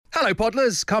Hello,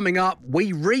 Podlers. Coming up,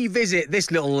 we revisit this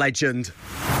little legend.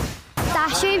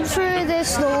 Dashing through the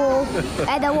snow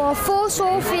in our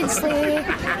four-soulful sleigh.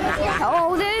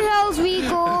 All the hills we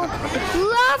go,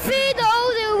 laughing all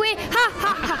the way. Ha,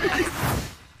 ha, ha.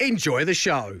 Enjoy the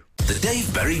show. The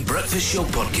Dave Berry Breakfast Show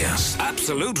Podcast.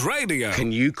 Absolute Radio.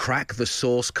 Can you crack the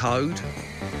source code?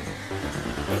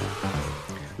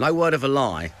 No word of a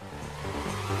lie.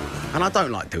 And I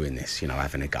don't like doing this,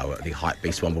 having a go at the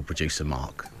Hypebeast Wumble producer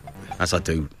Mark, as I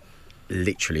do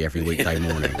literally every weekday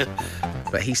morning.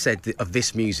 But he said of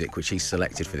this music, which he's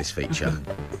selected for this feature,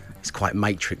 it's quite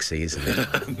matrixy, isn't it?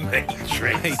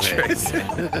 Matrix.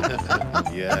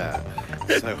 Yeah.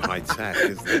 So high-tech,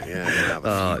 isn't it?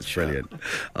 Yeah. It's brilliant.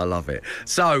 I love it.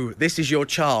 So, this is your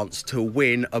chance to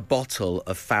win a bottle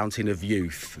of Fountain of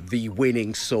Youth, the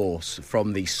winning sauce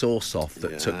from the sauce-off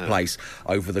that took place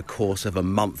over the course of a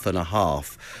month and a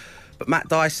half. But Matt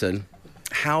Dyson,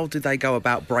 how did they go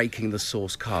about breaking the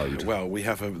source code? Well, we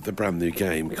have the brand new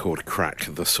game called Crack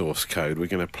the Source Code. We're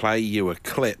going to play you a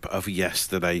clip of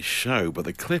yesterday's show, but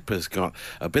the clip has got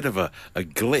a bit of a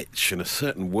glitch, and a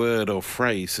certain word or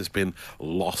phrase has been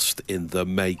lost in the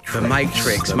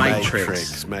matrix. The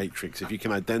Matrix. If you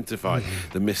can identify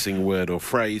the missing word or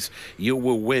phrase, you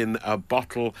will win a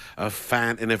bottle of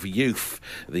Fountain of Youth,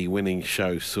 the winning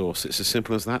show sauce. It's as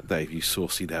simple as that, Dave, you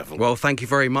saucy devil. Well, thank you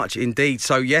very much indeed.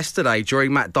 So yesterday, during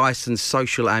Matt Dyson's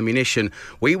Social Ammunition,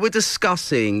 we were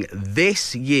discussing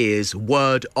this year's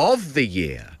word of the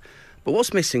year. But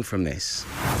what's missing from this?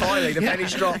 Finally, the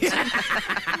penny's dropped.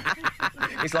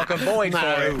 It's like a void for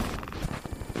him.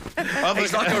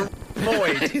 It's like a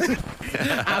void.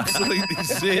 Absolutely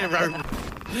zero.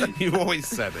 You always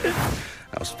said it.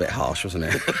 That was a bit harsh, wasn't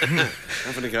it?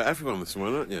 Having a go at everyone this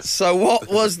morning, aren't you? So what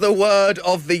was the word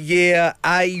of the year?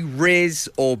 A, Riz,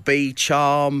 or B,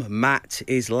 charm? Matt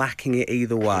is lacking it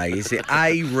either way. Is it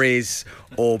A, Riz,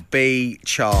 or B,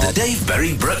 charm? The Dave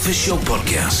Berry Breakfast Show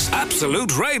Podcast.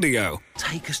 Absolute Radio.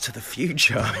 Take us to the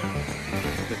future.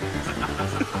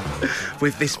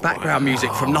 With this background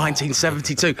music from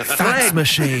 1972. Fax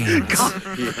machine.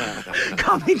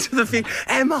 Come into the future.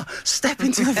 Emma, step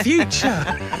into the future.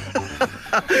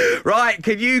 Right,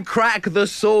 can you crack the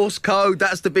source code?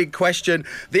 That's the big question.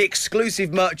 The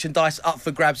exclusive merchandise up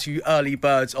for grabs for you early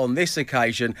birds on this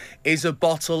occasion is a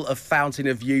bottle of Fountain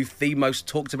of Youth, the most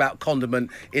talked about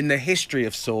condiment in the history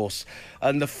of sauce.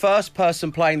 And the first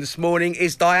person playing this morning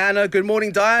is Diana. Good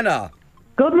morning, Diana.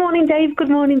 Good morning, Dave. Good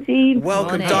morning, team.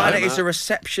 Welcome. Morning. Diana is a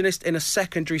receptionist in a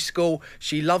secondary school.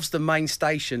 She loves the main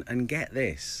station. And get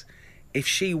this, if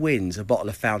she wins a bottle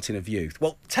of Fountain of Youth,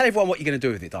 well, tell everyone what you're going to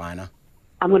do with it, Diana.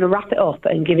 I'm going to wrap it up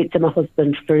and give it to my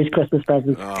husband for his Christmas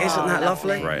present. Isn't that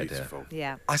lovely? Beautiful.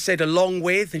 Yeah. I said along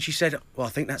with, and she said, well, I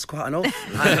think that's quite enough.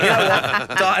 And you know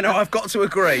what, Diana, I've got to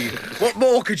agree. What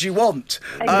more could you want?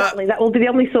 Exactly. That will be the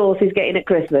only sauce he's getting at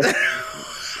Christmas.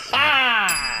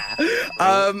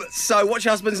 So what's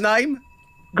your husband's name?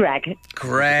 Greg.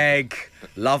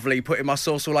 Lovely. Putting my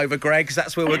sauce all over Greg, because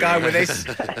that's where we're going with this.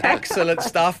 Excellent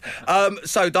stuff.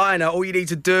 So, Diana, all you need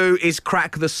to do is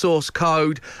crack the source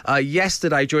code.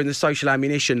 Yesterday, during the Social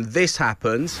Ammunition, this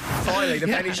happened. Finally, the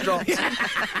penny's dropped.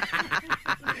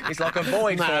 It's like a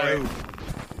void for him.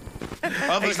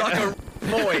 It's like a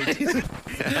void.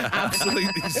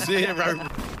 Absolutely zero.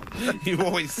 You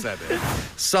always said it.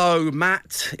 So,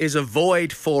 Matt is a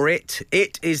void for it.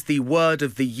 It is the word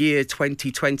of the year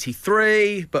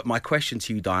 2023. But my question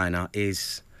to you, Diana,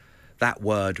 is that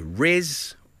word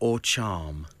Riz or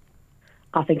charm?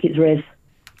 I think it's Riz.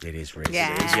 It is Riz.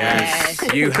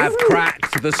 Yes. You have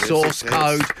cracked the source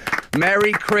code.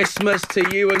 Merry Christmas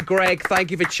to you and Greg.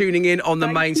 Thank you for tuning in on the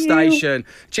main station.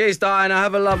 Cheers, Diana.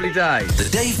 Have a lovely day. The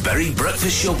Dave Berry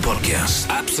Breakfast Show Podcast.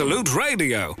 Absolute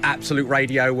Radio. Absolute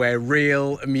Radio, where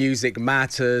real music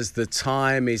matters. The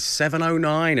time is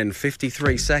 7:09 and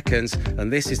 53 seconds.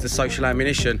 And this is the Social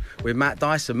Ammunition with Matt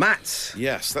Dyson. Matt.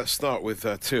 Yes, let's start with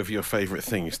two of your favourite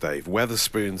things, Dave.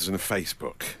 Weatherspoons and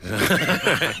Facebook.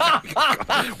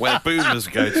 Where boomers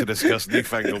go to discuss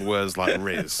newfangled words like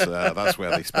Riz. That's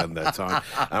where they spend their time.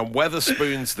 And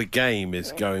Weatherspoons the game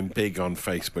is going big on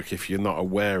Facebook, if you're not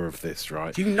aware of this,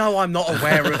 right? You know I'm not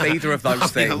aware of either of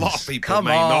those things. A lot of people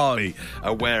may not be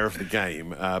aware of the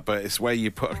game, but it's where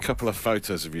you put a couple of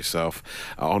photos of yourself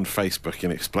on Facebook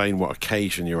and explain what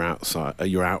occasion you're out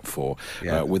for,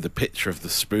 with a picture of the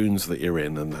spoons that you're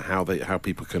in and how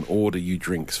people can order you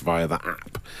drinks via the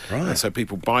app. Right. And so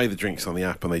people buy the drinks on the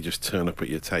app and they just turn up at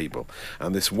your table.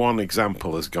 And this one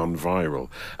example has gone viral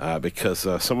because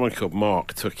someone called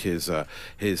Mark took his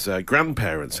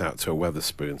grandparents out to a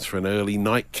Wetherspoons for an early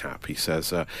nightcap. He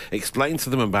says, explain to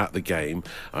them about the game.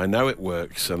 I know it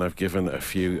works, and I've given a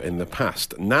few in the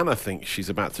past. Nana thinks she's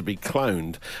about to be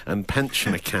cloned and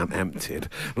pension account emptied.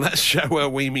 Let's show her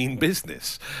we mean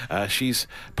business. She's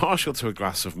partial to a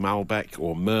glass of Malbec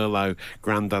or Merlot.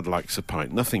 Grandad likes a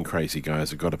pint. Nothing crazy,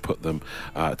 guys. I've got to put them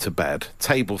to bed.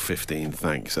 Table 15,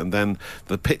 thanks. And then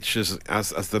the pictures,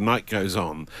 as the night goes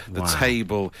on, the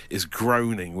table is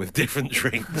groaning with different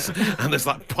drinks, and there's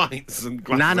like pints and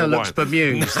glasses Nana of looks wine.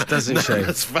 bemused, doesn't she?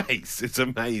 Nana's face, it's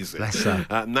amazing. Bless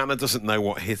her. Nana doesn't know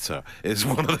what hit her. Is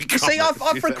one of the comments. See, I've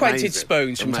It's frequented amazing.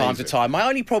 spoons from time to Amazing. time. My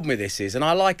only problem with this is, and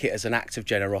I like it as an act of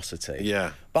generosity.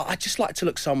 Yeah. But I just like to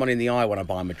look someone in the eye when I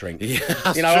buy them a drink. Yeah,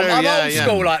 that's you know, true, I'm yeah, old yeah.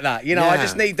 school like that. You know, I Yeah.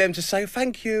 just need them to say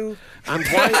thank you. And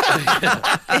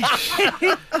why?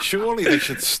 Surely they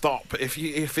should stop.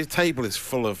 If a table is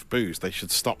full of booze, they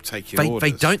should stop taking orders.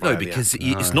 They don't via know the because app.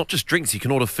 it's not just drinks. You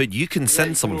can order food. You can send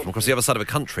you someone can from across the other side of a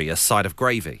country a side of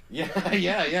gravy,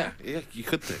 Yeah, you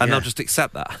could do. and they'll just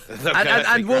accept that.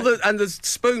 And the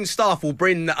spoon staff will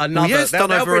bring another. yeah, it's done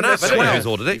they'll over an bring app. the I don't know 12 who's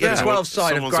ordered it, the yeah. 12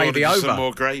 side of Someone's gravy ordered over. some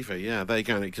more gravy. Yeah, there you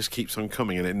go. And it just keeps on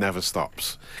coming, and it never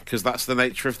stops because that's the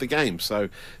nature of the game. So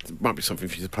it might be something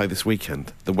for you to play this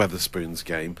weekend, the Wetherspoons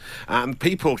game. And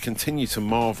people continue to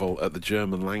marvel at the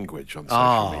German language on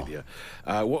social media.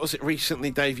 What was it recently,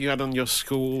 Dave? You had on your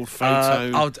school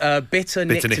photo. Bitter Bitter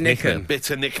Nick Nick Nicken.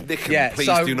 Bitter Nick Nicken, Yeah, please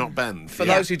so do not bend. For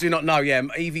those who do not know,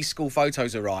 Evie's school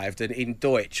photos arrived, and in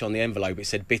Deutsch on the envelope it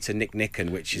said Bitter Nick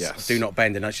Nicken, which is Yes. do not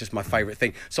bend, and that's just my favourite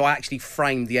thing. So I actually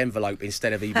framed the envelope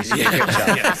instead of Evie's school picture.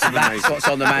 Yeah, it's That's amazing. what's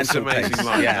on the It's mantelpiece. amazing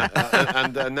line. Yeah.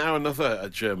 And now another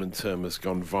German term has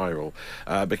gone viral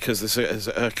because there's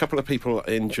a couple of people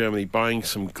in Germany buying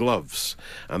some gloves,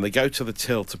 and they go to the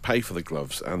till to pay for the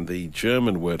gloves, and the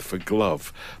German word for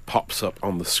glove pops up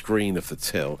on the screen of the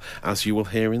till, as you will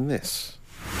hear in this.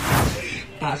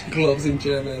 Gloves in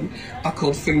German are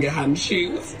called finger hand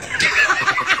shoes.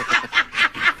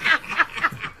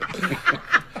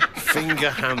 Finger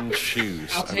hand shoes.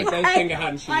 I'll take those finger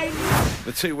hand shoes.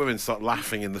 The two women start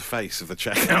laughing in the face of the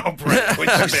checkout operator, which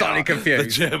is slightly confused. The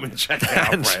German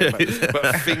checkout operator,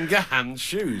 but finger hand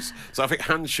shoes. So I think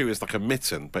hand shoe is like a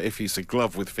mitten, but if it's a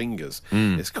glove with fingers,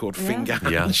 it's called finger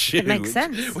hand shoe. It makes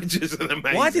sense. Which is an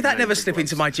amazing. Why did that never name slip for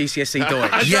into gloves. my GCSE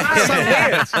Deutsch? Yeah. That's so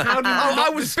weird. How do you I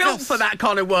not was discuss- built for that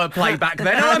kind of wordplay back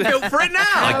then, and I'm built for it now.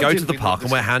 I go to did the we park not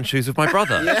and wear hand shoes with my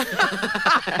brother.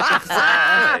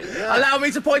 Allow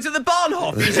me to point at the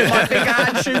Bahnhof using my finger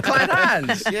hand shoe clad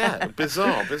hands. Yeah,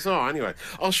 bizarre. Anyway,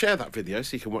 I'll share that video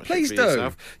so you can watch Please it for do.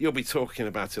 yourself. You'll be talking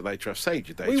about it later. I've saved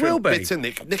your data. We will be. Bitter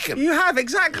Nick Nicken. You have,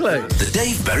 exactly. The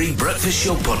Dave Berry Breakfast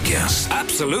Show Podcast.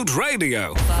 Absolute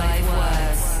Radio. 5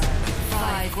 words,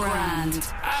 5 grand.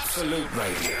 Absolute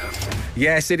Radio.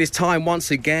 Yes, it is time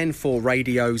once again for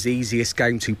radio's easiest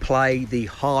game to play, the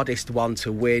hardest one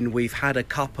to win. We've had a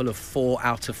couple of 4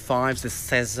 out of 5s this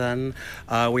season.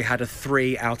 We had a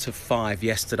 3 out of 5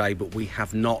 yesterday, but we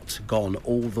have not gone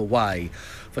all the way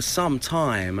for some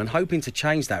time. And hoping to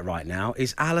change that right now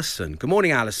is Alison. Good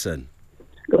morning, Alison.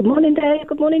 Good morning, Dave.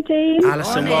 Good morning, team.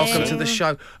 Alison, welcome to the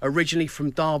show. Originally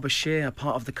from Derbyshire, a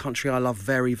part of the country I love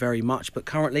very, very much, but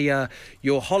currently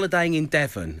you're holidaying in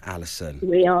Devon, Alison.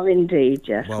 We are indeed,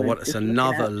 yes. Well, We're it's just looking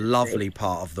another out to lovely sea.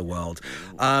 part of the world.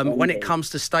 When it comes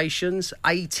to stations,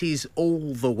 80s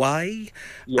all the way,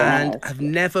 and Yes. have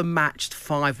never matched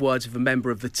 5 words of a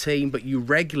member of the team, but you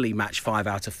regularly match 5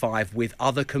 out of 5 with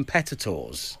other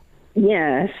competitors.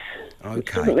 Yes. It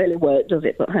doesn't Okay. really work, does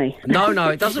it? But hey. No,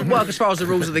 it doesn't work as far as the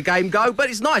rules of the game go,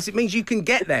 but it's nice. It means you can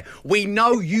get there. We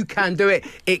know you can do it.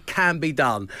 It can be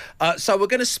done. So we're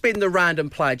going to spin the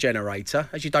random player generator,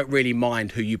 as you don't really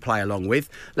mind who you play along with.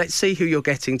 Let's see who you're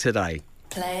getting today.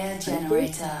 Player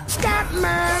generator.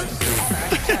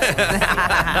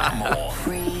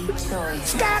 Free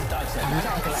choice.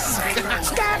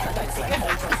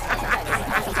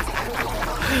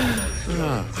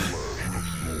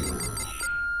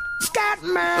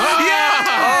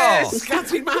 Yes!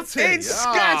 Scatty Matty. It's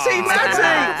Scatty Matty!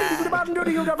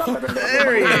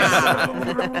 There he is.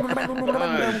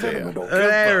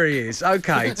 There he is.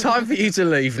 Okay, time for you to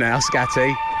leave now,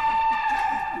 Scatty.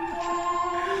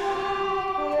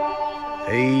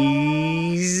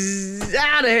 He's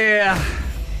out of here.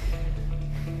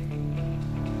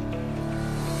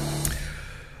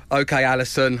 Okay,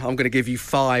 Alison, I'm going to give you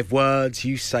 5 words.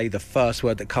 You say the first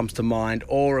word that comes to mind,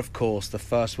 or, of course, the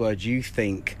first word you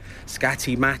think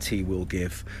Scatty Matty will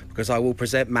give, because I will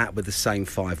present Matt with the same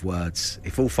 5 words.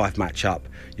 If all 5 match up,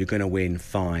 you're going to win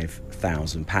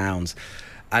 £5,000.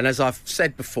 And as I've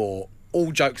said before,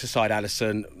 all jokes aside,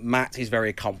 Alison, Matt is very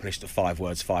accomplished at 5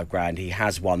 words, 5 grand. He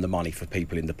has won the money for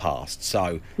people in the past,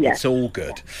 so it's all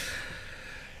good.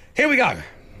 Here we go.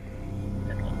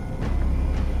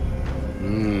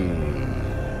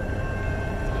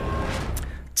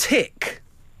 Tick.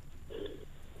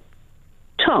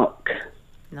 Talk.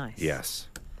 Nice. Yes.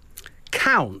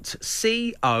 Count.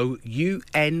 C-O-U-N-T.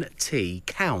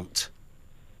 Count.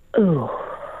 Oh.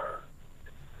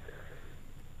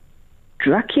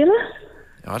 Dracula?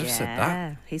 I'd have said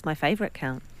that. He's my favourite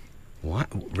count. What?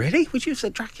 Really? Would you have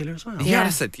said Dracula as well? Yeah, I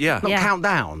said, Not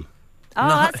Countdown. Oh,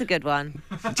 that's a good one.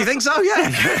 Do you think so? Yeah.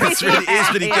 It's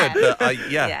really good. But,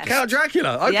 Count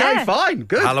Dracula. Okay, Yeah. fine.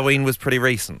 Good. Halloween was pretty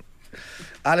recent.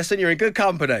 Alison, you're in good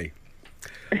company.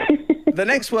 The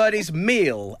next word is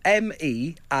meal.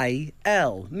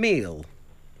 M-E-A-L. Meal.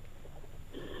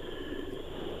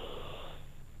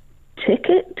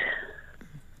 Ticket?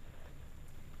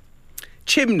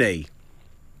 Chimney.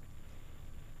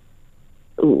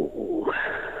 Ooh.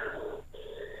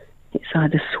 It's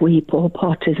either sweep or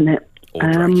pot, isn't it?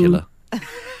 Or Dracula.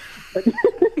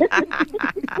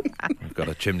 I've got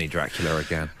a chimney Dracula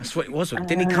again. That's what it was.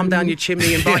 Didn't he come down your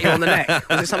chimney and bite you on the neck?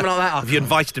 Was it something like that? Have you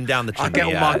invited him down the chimney? I get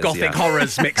all my gothic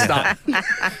horrors mixed up.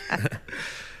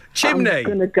 Chimney. I'm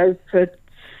going to go for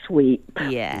sweep.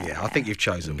 Yeah, I think you've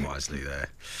chosen wisely there.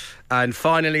 And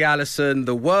finally, Alison,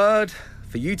 the word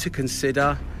for you to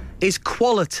consider is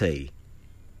quality.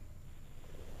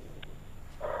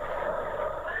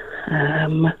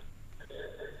 I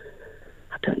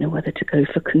don't know whether to go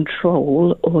for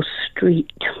control or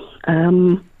street.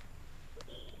 I'm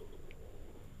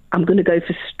going to go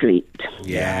for street.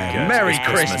 Yeah. Good. Merry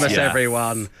Christmas, Christmas, yeah.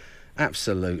 everyone.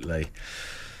 Absolutely.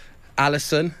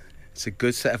 Alison, it's a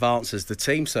good set of answers. The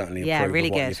team certainly approved really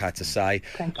of what good. you've had to say.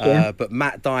 Thank you. But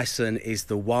Matt Dyson is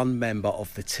the one member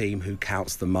of the team who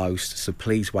counts the most, so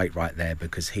please wait right there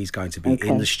because he's going to be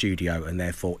in the studio and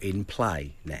therefore in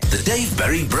play next. The Dave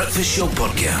Berry Breakfast Show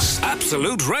Podcast.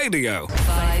 Absolute Radio.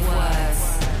 5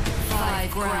 words,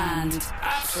 5 grand.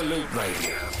 Absolute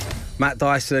Radio. Matt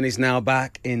Dyson is now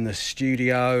back in the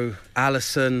studio.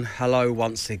 Alison, hello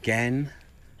once again.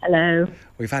 Hello.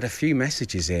 We've had a few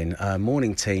messages in.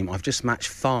 Morning team, I've just matched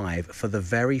 5 for the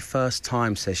very first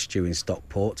time, says Stu in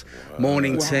Stockport.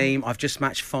 Morning team, I've just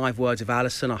matched 5 words of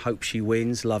Alison. I hope she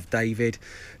wins. Love, David.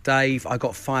 Dave, I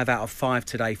got 5 out of 5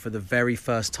 today for the very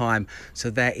first time, so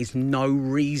there is no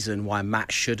reason why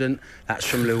Matt shouldn't. That's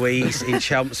from Louise in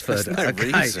Chelmsford. There's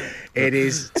no reason. It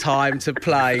is time to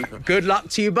play. Good luck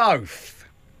to you both.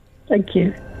 Thank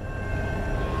you.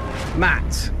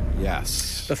 Matt,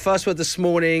 Yes. the first word this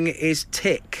morning is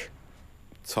tick.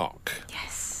 Talk.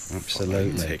 Yes.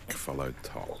 Absolutely. Tick followed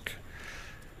talk.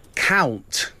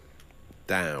 Count.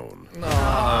 Down.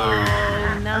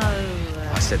 Oh, no.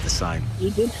 I said the same. You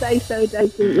did say so,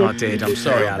 Dave, didn't you? I did. I'm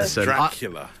sorry, Alison.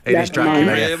 Dracula. It is Dracula.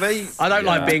 Yeah. Yeah. Really? I don't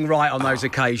like being right on those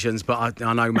occasions, but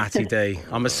I know Matty D.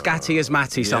 I'm as scatty as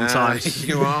Matty sometimes.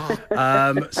 Yeah, you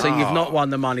are. So you've not won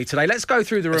the money today. Let's go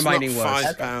through the It's remaining not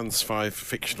words. £5, 5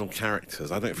 fictional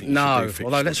characters. I don't think you should No, do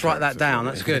fictional although let's write that down.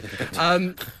 That's characters.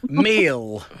 good.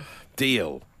 Meal.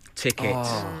 Deal. Ticket.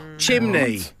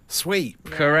 Chimney. Sweep.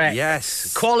 Correct.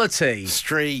 Yes. Quality.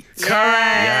 Street. Correct.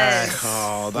 Yes.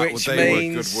 Oh, Which they were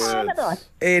means- good words.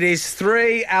 It is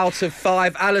 3 out of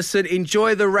 5. Alison,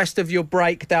 enjoy the rest of your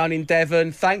break down in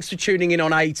Devon. Thanks for tuning in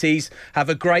on 80s. Have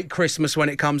a great Christmas when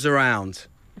it comes around.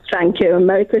 Thank you, and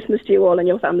Merry Christmas to you all and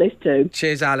your families too.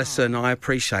 Cheers, Alison. I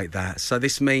appreciate that. So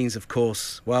this means, of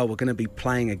course, well, we're going to be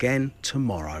playing again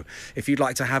tomorrow. If you'd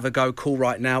like to have a go, call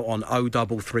right now on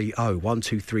 0330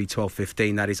 123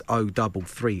 1215. That is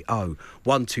 0330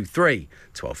 123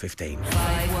 1215.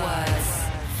 5 words,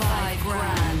 5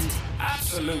 grand.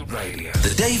 Absolute Radio.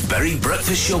 The Dave Berry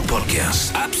Breakfast Show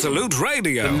Podcast. Absolute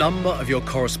Radio. The number of your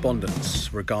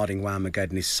correspondence regarding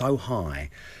Whammageddon is so high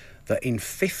that in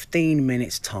 15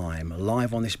 minutes' time,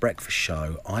 live on this breakfast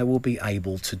show, I will be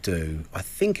able to do, I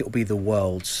think it will be the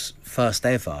world's first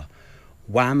ever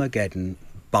Whammageddon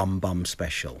Bum Bum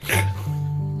special.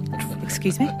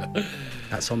 Excuse me?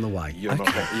 That's on the way. You're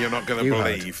not going to You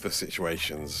heard. believe the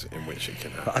situations in which it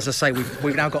can happen. But as I say,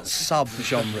 we've now got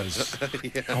sub-genres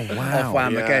Oh, of wow.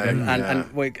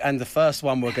 Whammageddon. And the first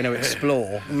one we're going to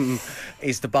explore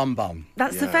is the Bum Bum.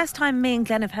 That's the first time me and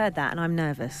Glenn have heard that, and I'm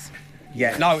nervous.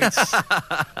 Yeah, no, it's...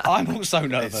 I'm also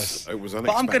nervous. It was but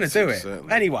I'm going to do it.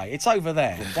 certainly. Anyway, it's over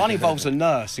there. One involves a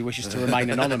nurse who wishes to remain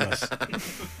anonymous.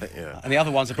 Yeah. And the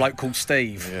other one's a bloke called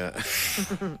Steve. Yeah.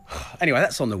 Anyway,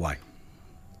 that's on the way.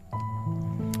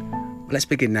 Let's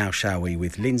begin now, shall we,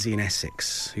 with Lindsay in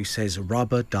Essex, who says,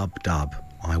 rubber dub dub,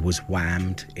 I was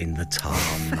whammed in the tub.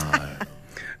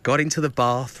 Got into the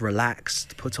bath,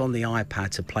 relaxed, put on the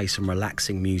iPad to play some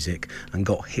relaxing music and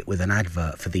got hit with an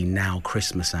advert for the Now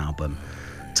Christmas album.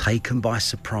 Taken by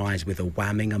surprise with a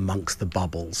whamming amongst the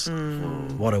bubbles.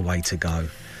 What a way to go.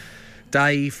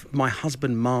 Dave, my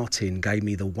husband Martin gave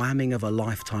me the whamming of a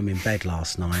lifetime in bed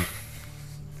last night.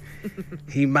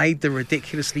 He made the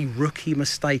ridiculously rookie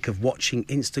mistake of watching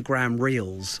Instagram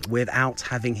Reels without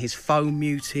having his phone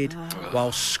muted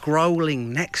while scrolling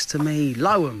next to me.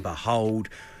 Lo and behold,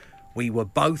 we were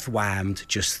both whammed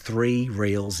just 3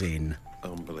 reels in.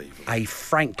 Unbelievable. A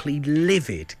frankly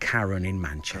livid Karen in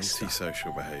Manchester.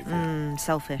 Antisocial behaviour.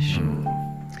 Selfish.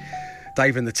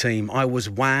 Dave and the team, I was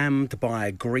whammed by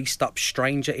a greased up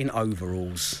stranger in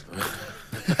overalls.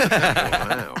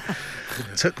 Wow.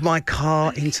 Took my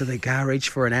car into the garage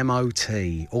for an MOT.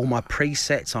 All my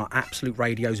presets are Absolute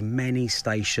Radio's many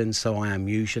stations, so I am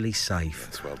usually safe.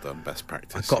 That's well done, best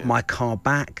practice. I got my car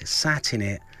back, sat in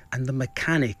it, and the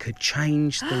mechanic had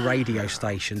changed the radio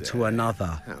station to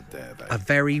another. How dare they? A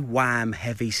very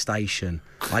wham-heavy station.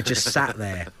 I just sat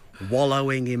there,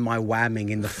 wallowing in my whamming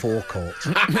in the forecourt.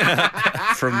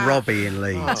 From Robbie in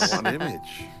Leeds. Oh, what an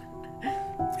image.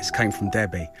 This came from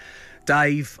Debbie.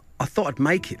 Dave, I thought I'd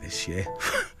make it this year.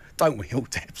 Don't we all,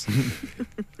 Debs?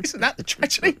 Isn't that the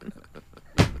tragedy?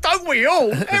 Don't we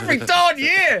all? Every darn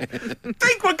year.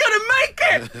 Think we're going to make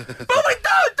it. But we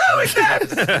don't, do we,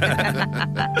 Debs?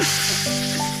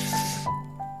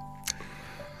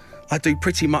 I do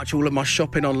pretty much all of my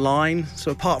shopping online. So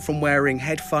apart from wearing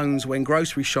headphones when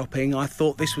grocery shopping, I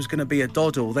thought this was going to be a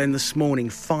doddle. Then this morning,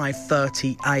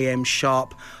 5:30 a.m.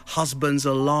 sharp, husband's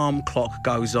alarm clock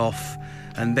goes off.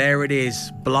 And there it is,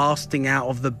 blasting out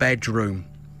of the bedroom.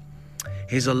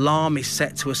 His alarm is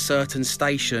set to a certain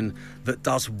station that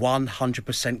does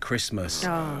 100% Christmas.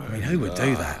 I mean, who would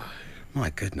do that?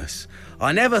 My goodness.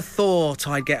 I never thought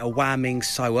I'd get a whamming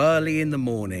so early in the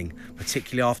morning,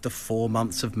 particularly after 4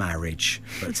 months of marriage.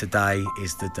 But today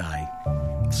is the day.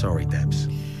 Sorry, Debs.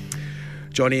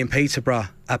 Johnny in Peterborough,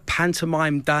 a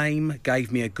pantomime dame gave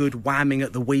me a good whamming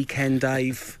at the weekend,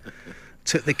 Dave.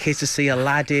 Took the kids to see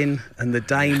Aladdin and the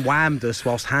dame whammed us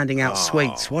whilst handing out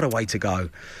sweets. What a way to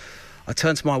go. I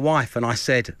turned to my wife and I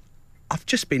said, I've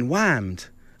just been whammed.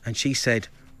 And she said,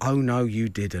 oh, no, you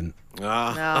didn't. Johnny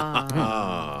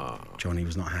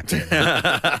was not happy.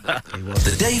 He was.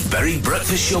 The Dave Berry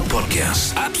Breakfast Show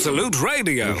Podcast. Absolute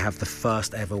Radio. We have the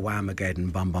first ever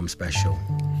Whamageddon Bum Bum special.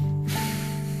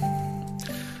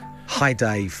 Hi,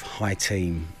 Dave. Hi,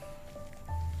 team.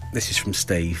 This is from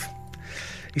Steve.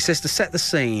 He says, to set the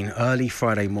scene, early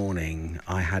Friday morning,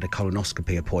 I had a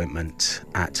colonoscopy appointment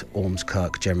at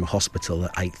Ormskirk General Hospital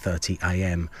at 8:30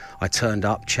 a.m. I turned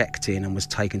up, checked in and was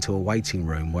taken to a waiting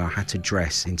room where I had to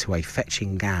dress into a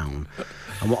fetching gown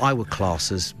and what I would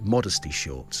class as modesty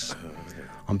shorts.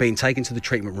 I'm being taken to the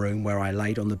treatment room where I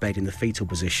laid on the bed in the fetal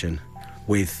position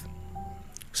with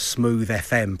Smooth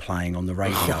FM playing on the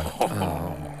radio.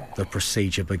 The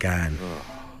procedure began.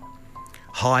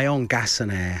 High on gas and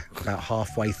air, about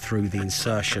halfway through the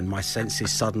insertion, my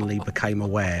senses suddenly became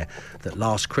aware that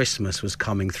Last Christmas was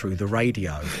coming through the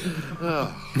radio.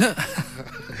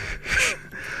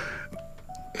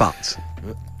 But,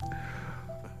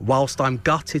 whilst I'm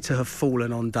gutted to have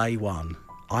fallen on day one,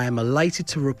 I am elated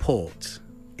to report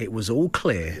it was all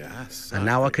clear, and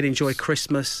now I can enjoy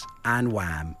Christmas and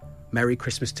wham. Merry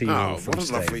Christmas to you all from what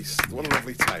a Steve.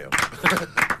 lovely tale.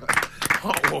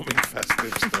 Heartwarming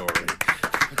festive story.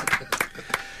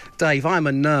 Dave, I'm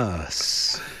a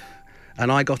nurse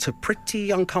and I got a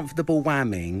pretty uncomfortable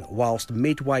whamming whilst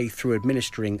midway through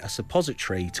administering a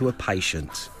suppository to a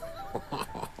patient.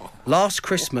 Last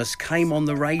Christmas came on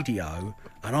the radio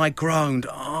and I groaned,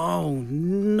 oh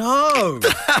no!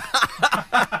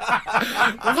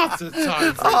 What a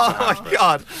time for Oh, my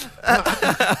God.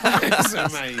 It's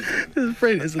amazing. This is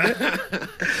brilliant, isn't it?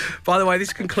 By the way,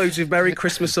 this concludes with Merry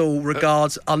Christmas all,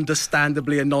 regards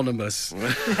understandably anonymous.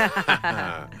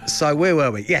 So where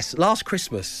were we? Yes, Last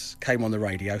Christmas came on the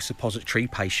radio, suppository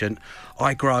patient.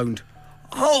 I groaned,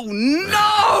 oh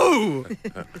no!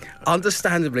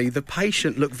 Understandably, the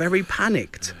patient looked very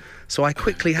panicked. So I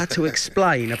quickly had to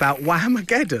explain about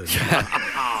Whamageddon.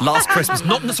 Last Christmas.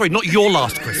 Not your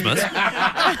last Christmas.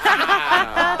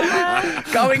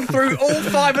 Going through all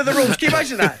 5 of the rules. Can you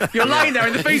imagine that? You're laying there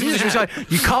in the fetal position saying,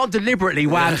 you can't deliberately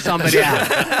wham somebody out.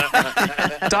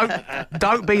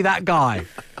 Don't be that guy.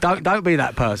 Don't be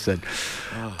that person.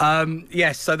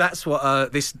 Yes, so that's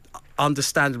what this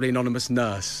understandably anonymous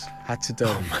nurse had to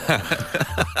do.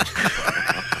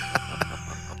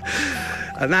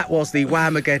 And that was the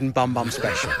Whamageddon Bum Bum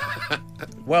special.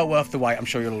 Well worth the wait, I'm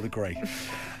sure you'll all agree.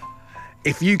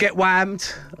 If you get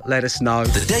whammed, let us know.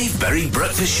 The Dave Berry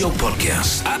Breakfast Show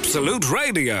Podcast. Absolute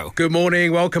Radio. Good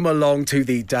morning. Welcome along to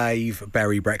the Dave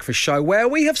Berry Breakfast Show, where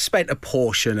we have spent a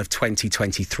portion of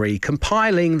 2023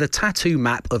 compiling the tattoo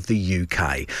map of the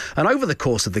UK. And over the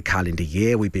course of the calendar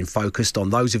year, we've been focused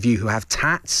on those of you who have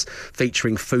tats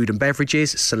featuring food and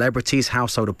beverages, celebrities,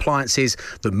 household appliances,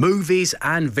 the movies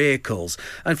and vehicles.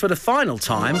 And for the final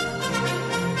time,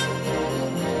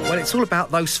 well, it's all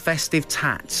about those festive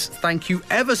tats. Thank you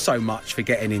ever so much for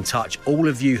getting in touch, all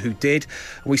of you who did.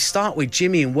 We start with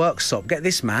Jimmy in Worksop. Get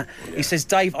this, Matt. Yeah. He says,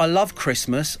 Dave, I love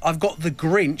Christmas. I've got the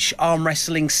Grinch arm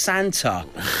wrestling Santa.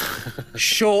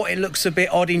 Sure, it looks a bit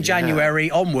odd in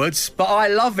January onwards, but I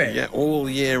love it. Yeah, all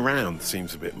year round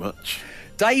seems a bit much.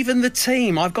 Dave and the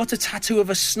team, I've got a tattoo of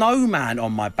a snowman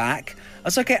on my back.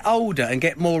 As I get older and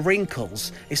get more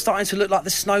wrinkles, it's starting to look like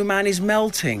the snowman is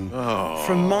melting. Oh.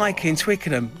 From Mike in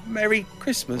Twickenham. Merry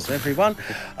Christmas, everyone.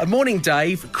 Morning,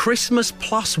 Dave. Christmas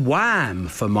plus wham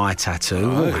for my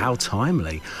tattoo. Oh, how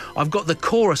timely. I've got the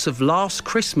chorus of Last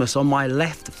Christmas on my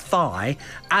left thigh.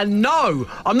 And no,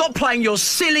 I'm not playing your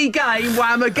silly game,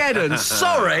 Whamageddon.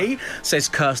 Sorry, says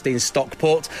Kirsty in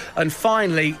Stockport. And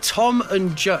finally, Tom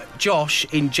and Josh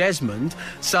in Jesmond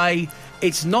say,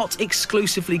 it's not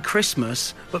exclusively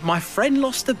Christmas, but my friend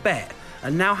lost a bet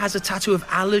and now has a tattoo of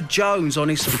Alan Jones on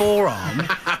his forearm.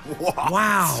 What?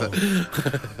 Wow.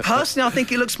 Personally, I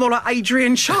think it looks more like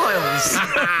Adrian Childs.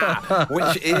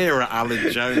 Which era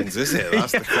Alan Jones is it?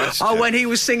 That's the question. Oh, when he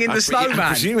was singing The Snowman. I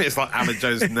presume it's like Alan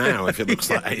Jones now if it looks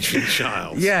like Adrian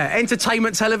Childs. Yeah,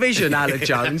 entertainment television, Alan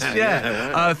Jones.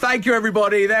 Yeah. Thank you,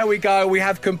 everybody. There we go. We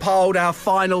have compiled our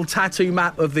final tattoo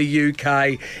map of the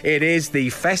UK. It is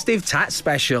the Festive Tat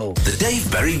Special. The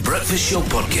Dave Berry Breakfast Show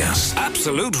Podcast.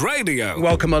 Absolute Radio.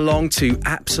 Welcome along to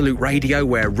Absolute Radio,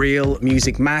 where real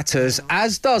music matters,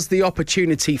 as does the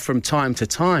opportunity from time to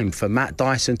time for Matt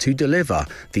Dyson to deliver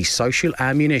the social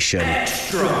ammunition.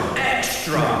 Extra,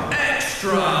 extra,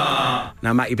 extra.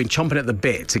 Now, Matt, you've been chomping at the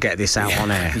bit to get this out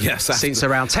on air. Yes. Since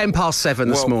around 7:10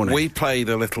 this morning. We played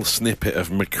a little snippet of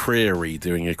McCreary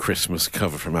doing a Christmas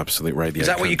cover from Absolute Radio. Is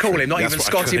that what you call him? Not That's even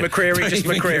Scotty McCreary, just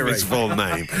McCreary. His full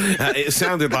name. It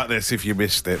sounded like this if you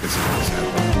missed it. This is what it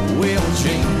sounded. Well,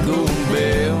 jingle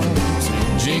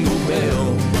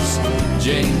bells,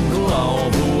 jingle all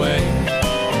the way.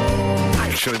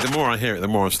 Actually, the more I hear it, the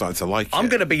more I'm starting to like it. I'm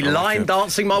going to be line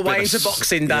dancing my way into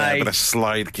Boxing Day. Yeah, but a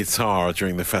slide guitar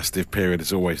during the festive period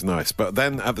is always nice. But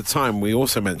then at the time, we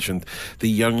also mentioned the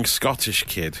young Scottish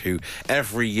kid who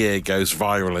every year goes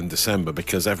viral in December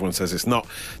because everyone says it's not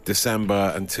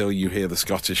December until you hear the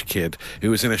Scottish kid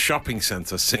who was in a shopping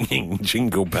centre singing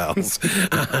Jingle Bells.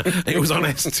 It was on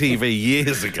STV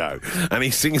years ago, and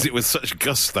he sings it with such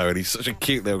gusto, and he's such a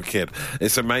cute little kid.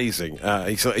 It's amazing.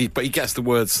 But he gets the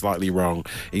words slightly wrong.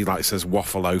 He says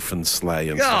waffle oaf and sleigh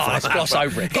and stuff like that. Gloss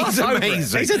over it. He's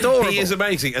amazing. He's adorable. He is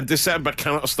amazing. And December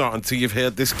cannot start until you've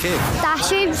heard this kid.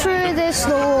 Dashing through the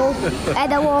snow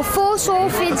in our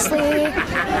four-souled sleigh.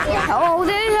 All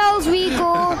the hills we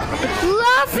go,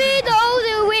 laughing all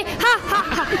the way. Ha ha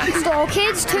ha!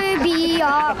 Stockings to be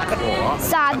up,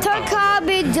 Santa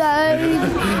coming down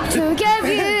to give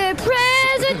you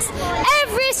presents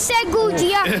every single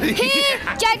year. Hey,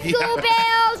 jingle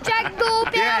bells, jingle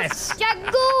bells, Yes.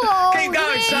 jingle all Keep going,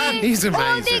 the son. way. He's amazing.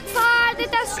 Holding far the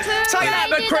dust to Take that,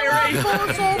 ride in McCreary. our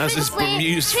four-souled That's his sleigh.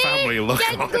 bemused family look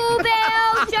on. Jingle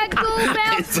bells, jingle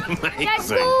bells, It's amazing.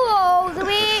 jingle all the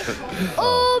way.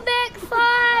 Oh, back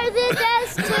far the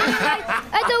dust to ride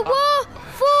and the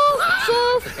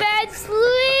waffle fed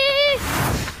sleigh.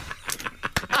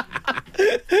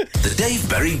 The Dave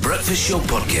Berry Breakfast Show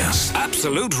Podcast.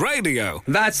 Absolute Radio.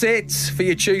 That's it for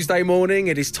your Tuesday morning.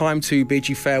 It is time to bid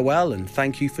you farewell and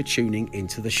thank you for tuning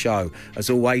into the show. As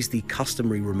always, the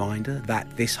customary reminder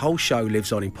that this whole show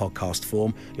lives on in podcast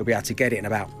form. You'll be able to get it in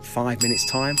about 5 minutes'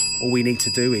 time. All we need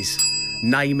to do is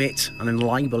name it and then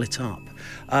label it up.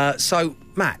 So,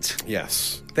 Matt.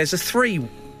 Yes. There's a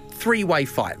three-way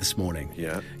fight this morning.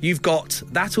 Yeah. You've got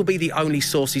that'll be the only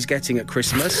sauce he's getting at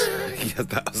Christmas. Yeah,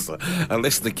 that's a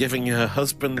listener giving her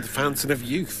husband the fountain of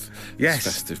youth. Yes.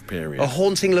 This festive period. A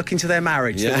haunting look into their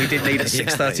marriage that we did need at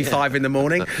 6:35 in the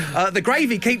morning. The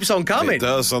gravy keeps on coming. It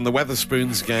does on the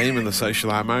Weatherspoons game and the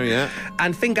social ammo, yeah.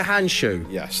 And finger handshoe.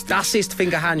 Yes. Das ist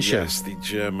finger handshoe. Yes, the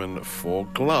German for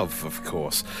glove, of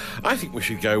course. I think we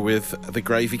should go with the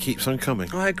gravy keeps on coming.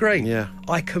 I agree. Yeah.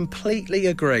 I completely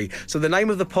agree. So the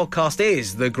name of the podcast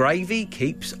is The Gravy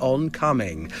Keeps On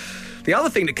Coming. The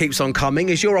other thing that keeps on coming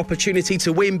is your opportunity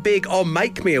to win big on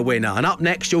Make Me a Winner. And up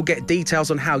next, you'll get details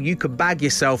on how you could bag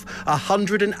yourself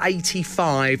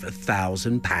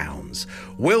 £185,000.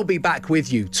 We'll be back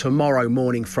with you tomorrow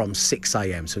morning from 6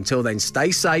 a.m. So until then,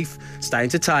 stay safe, stay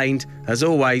entertained. As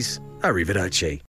always, arrivederci.